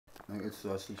It's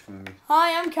sausage for me.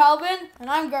 Hi, I'm Calvin, and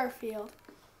I'm Garfield.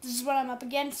 This is what I'm up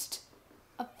against.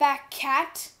 A fat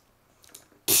cat.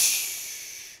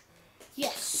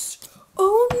 Yes.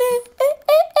 Ownage.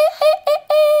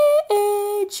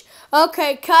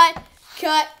 Okay, cut.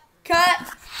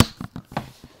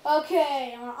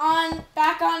 Okay, we're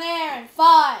back on air in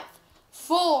 5,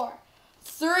 4,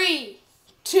 3,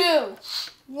 2,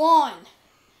 1.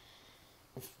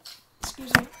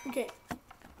 Excuse me. Okay.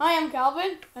 I am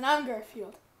Calvin, and I'm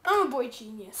Garfield. I'm a boy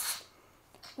genius.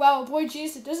 Wow, a boy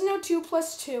genius that doesn't know 2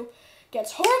 plus 2,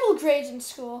 gets horrible grades in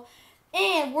school,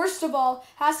 and worst of all,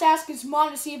 has to ask his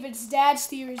mom to see if his dad's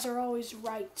theories are always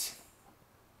right.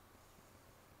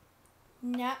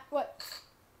 What?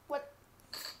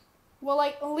 Well,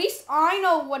 like, at least I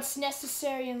know what's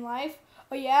necessary in life.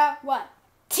 Oh yeah? What?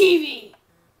 TV!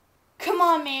 Come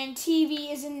on, man,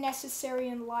 TV isn't necessary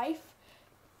in life.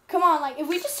 Come on, like, if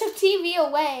we just took TV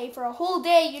away for a whole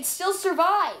day, you'd still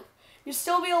survive. You'd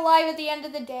still be alive at the end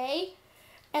of the day.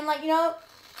 And, like, you know,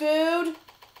 food,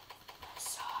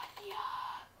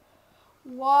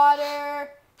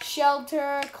 water,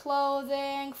 shelter,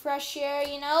 clothing, fresh air,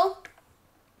 you know?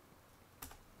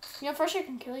 You know, fresh air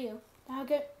can kill you.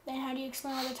 Then how do you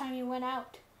explain all the time you went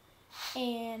out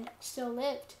and still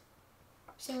lived?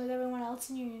 Same with everyone else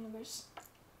in your universe.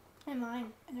 And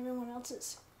mine, and everyone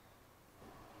else's.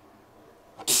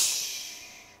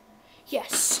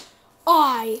 Yes,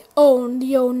 I own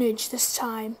the ownage this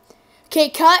time. Okay,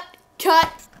 cut.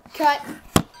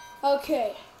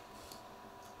 Okay.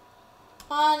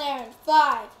 On there,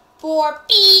 5, 4,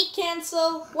 beep,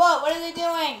 cancel. Whoa, what are they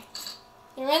doing?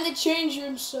 They're in the change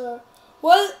room, sir.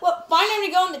 What? Find them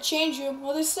to go in the change room.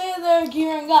 Well, they say they're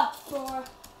gearing up for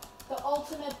the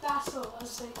ultimate battle,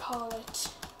 as they call it.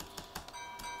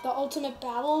 The ultimate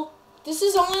battle? This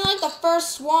is only like the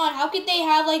first one. How could they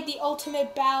have like the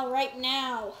ultimate battle right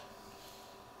now?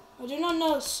 I do not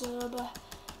know, sir, but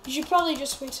you should probably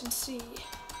just wait and see.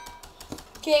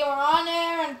 Okay, we're on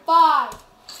air in 5,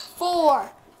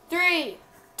 4, 3,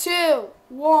 2,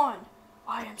 1.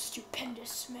 I am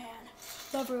Stupendous Man,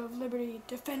 lover of liberty,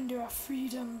 defender of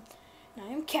freedom. And I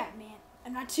am Catman.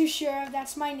 I'm not too sure if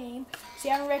that's my name. See,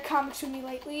 I haven't read comics with me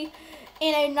lately,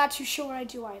 and I'm not too sure what I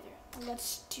do either.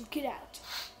 Let's duke it out.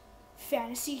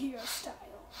 Fantasy hero style.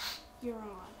 You're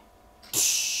on.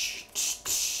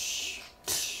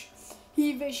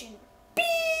 Heat vision.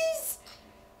 Bees!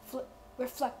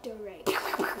 Reflector ray.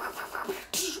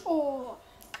 Oh,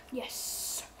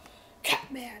 yes.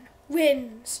 Catman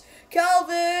wins.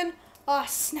 Calvin! Ah,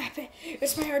 snap it.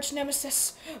 It's my arch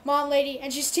nemesis, Mom Lady,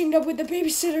 and she's teamed up with the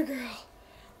babysitter girl.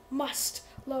 Must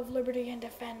love liberty and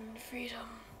defend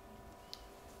freedom.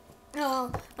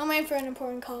 Oh, I'm waiting for an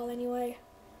important call anyway.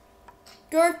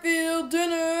 Garfield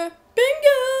dinner.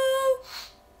 Bingo!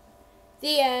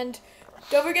 The end.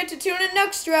 Don't forget to tune in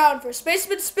next round for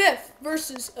Spaceman Spiff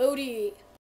versus OD.